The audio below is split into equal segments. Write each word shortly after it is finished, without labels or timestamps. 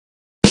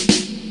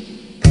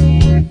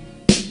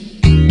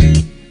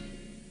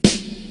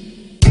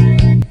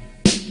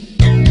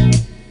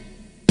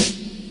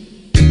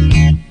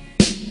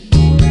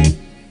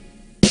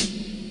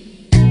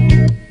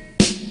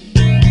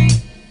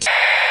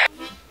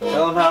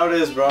Tell him how it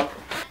is, bro.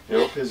 You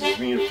know what pisses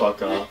me the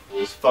fuck off?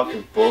 This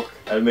fucking book.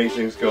 How to make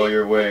things go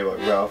your way, like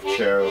Ralph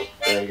Charo.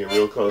 And then get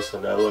real close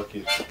on that look.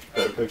 You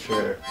got a picture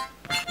here.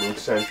 Move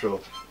Central.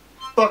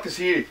 Fuck is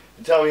he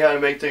to tell me how to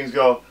make things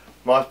go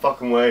my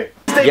fucking way?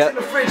 Yep,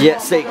 yeah,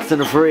 steaks in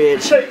the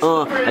fridge.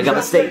 I got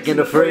my steak in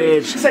the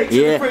fridge.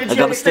 Yeah, I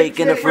got my steak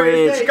in the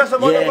fridge. Yeah, got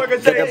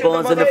the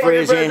buns in the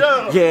fridge.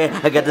 Yeah,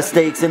 I got the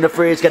steaks in the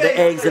fridge. Got the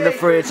eggs in the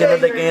fridge, and the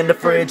liquor in the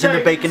fridge, and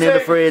the bacon in the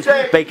fridge.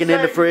 Bacon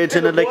in the fridge,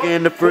 and the liquor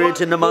in the fridge,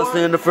 and the monster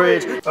in the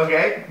fridge.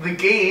 Okay, the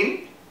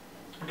gain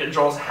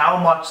controls how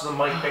much the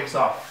mic picks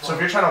up. So if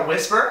you're trying to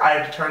whisper, I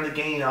have to turn the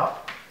gain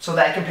up so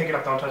that I can pick it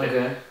up. Don't touch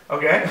it.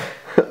 Okay?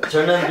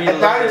 Turn that beat.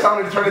 And now you're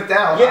telling me to turn it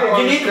down. Yeah,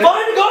 you need to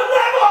find a good level!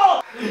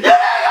 Yeah!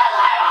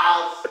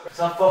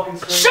 Stop fucking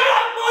screaming. Shut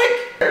up,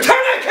 Mike!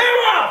 Turn that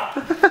camera off!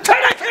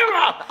 Turn that camera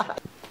off!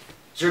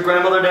 Is your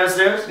grandmother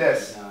downstairs?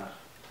 Yes. Nah.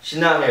 She's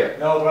not here.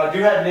 No, but I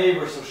do have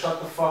neighbors, so shut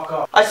the fuck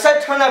up. I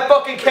said turn that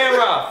fucking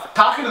camera off!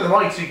 Talking to the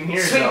mic so you can hear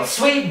yourself.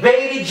 Sweet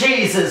baby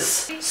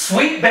Jesus.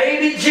 Sweet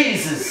baby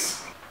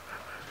Jesus.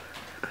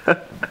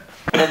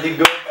 And you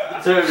go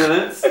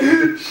turbulence.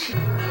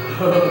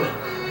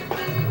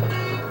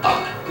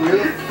 Where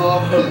the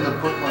fuck did the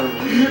put my...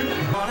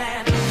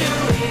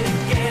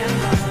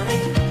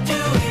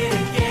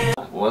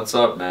 What's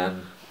up,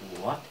 man?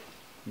 What?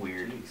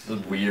 Weird. This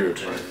is weird.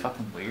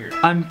 Fucking weird.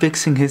 I'm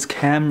fixing his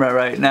camera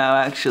right now,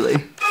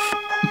 actually.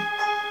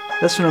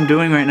 That's what I'm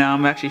doing right now.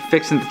 I'm actually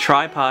fixing the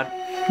tripod.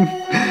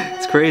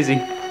 It's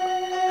crazy.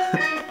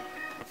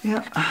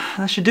 Yeah,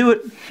 that should do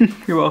it.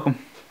 You're welcome.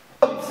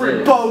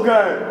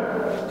 Bogart!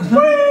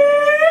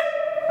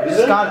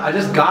 I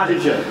just got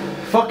it.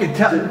 Fucking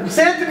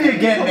say it to me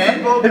again,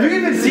 man. Have you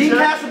even seen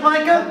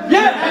Casablanca?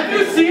 Yeah, have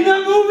you seen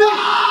that movie?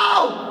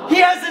 No!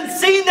 He hasn't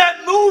seen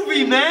that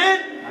movie,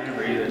 man! I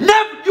never either.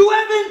 Never, you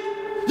haven't?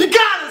 You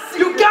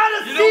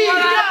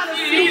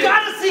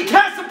gotta see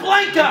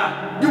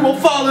Casablanca! You will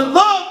fall in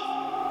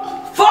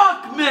love!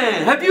 Fuck,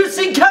 man! Have you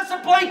seen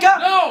Casablanca?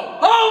 No!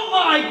 Oh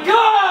my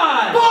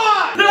god!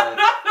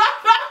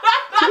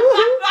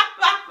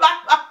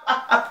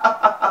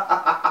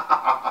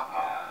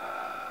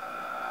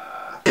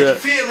 Yeah.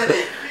 Feeling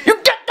it. You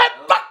get that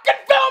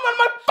fucking film on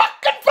my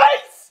fucking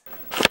face!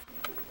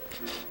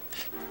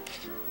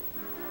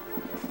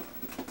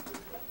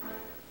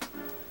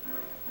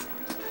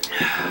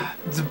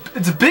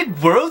 It's a big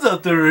world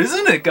out there,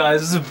 isn't it,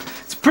 guys?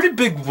 It's a pretty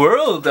big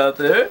world out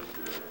there.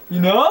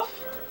 You know?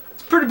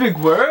 It's a pretty big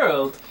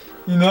world.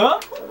 You know?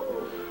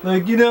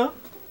 Like, you know?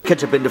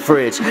 Ketchup in the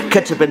fridge,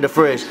 ketchup in the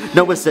fridge.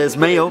 No, it says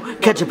mayo,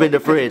 ketchup in the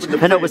fridge.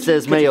 I know it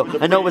says mayo,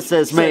 I know it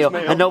says mayo,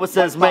 I know it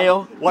says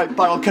mayo. White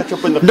bottle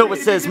ketchup in the fridge. No,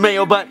 it says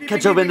mayo, but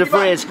ketchup in the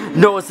fridge.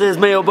 No, it says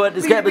mayo, but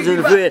there's cabbage in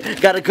the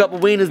fridge. Got a couple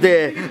wieners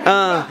there. 10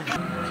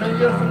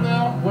 years from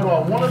now, what do I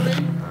want to be?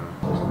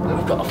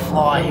 We've got a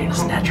fly here in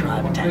its natural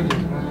habitat. I'm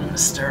gonna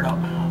stir it up.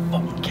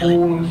 Fucking kill it.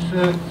 Cool and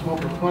shit,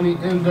 smoking funny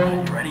Indo.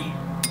 Ready? You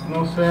know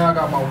what I'm saying? I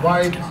got my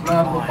wife,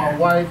 smiling with my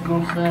wife, you know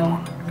what I'm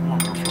saying? Come on,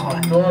 little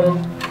fly.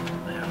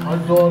 My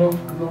daughter, you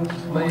know,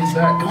 just laid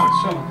back and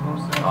chilling, you know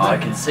what I'm saying? Oh, I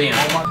can see him.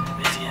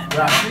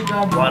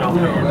 Right over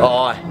here.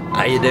 Oh,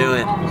 how you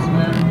doing?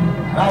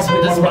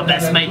 This is my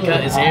best mate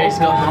Curtis here. He's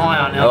got an eye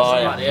on now. Oh,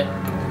 yeah. Right here.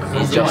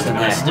 He's just in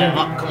there. Stir him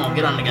up. Come on,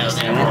 get on the go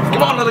there.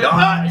 Come on, little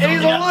guy.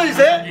 He's on his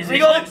head.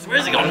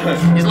 Where's he gone?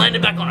 He's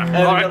landed back on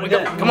her. Alright,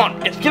 come on.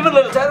 Give it a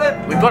little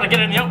tap. We've got to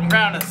get in the open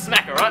ground and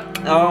smack her, right?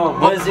 Oh,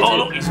 what is it? Oh,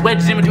 look, he's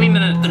wedged in between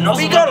the nozzles.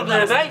 We got him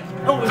there, mate.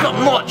 No, we've got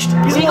him launched.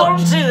 He's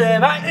launched in there,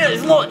 mate. Yeah,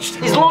 he's launched.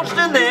 He's launched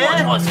in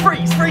there. Oh, it's free.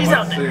 He's free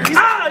out there.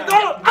 Ah, you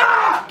got him.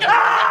 Ah!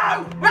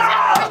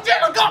 Where's he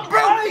at? I got him,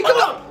 bro. I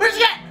got him. Where's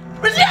he at?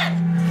 Where's he at?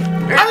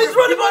 And he's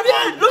running by the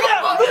end. Look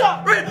out. Look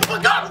out. I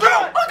got him, bro.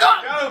 I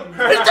got him.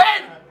 He's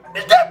dead.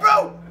 He's dead,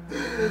 bro.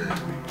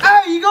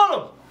 Hey, you got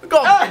him.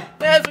 Got him.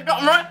 Yes, we got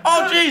him, right?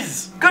 Oh,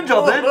 Jesus. Good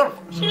job, then.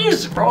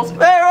 Jesus, bro. Hey,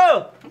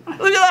 bro.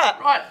 Look at that.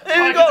 Right.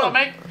 Here we go.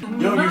 Mate. You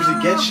don't usually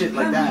get shit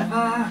like that.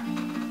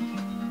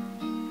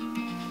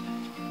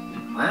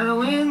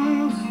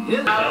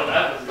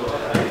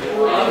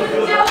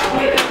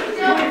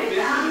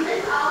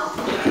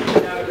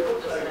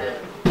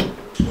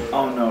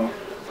 Oh no.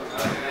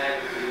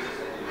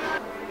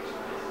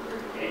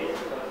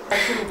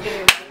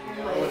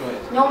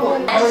 No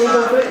one.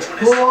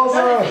 Pull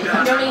over.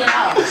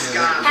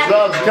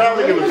 Dogs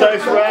coming, give a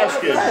thanks for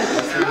asking.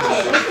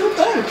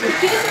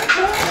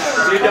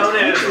 You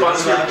donate to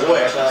sponsor your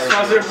boy.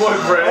 Sponsor your boy,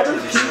 Brett.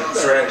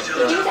 Right.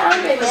 You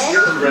down, man.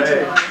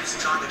 Right.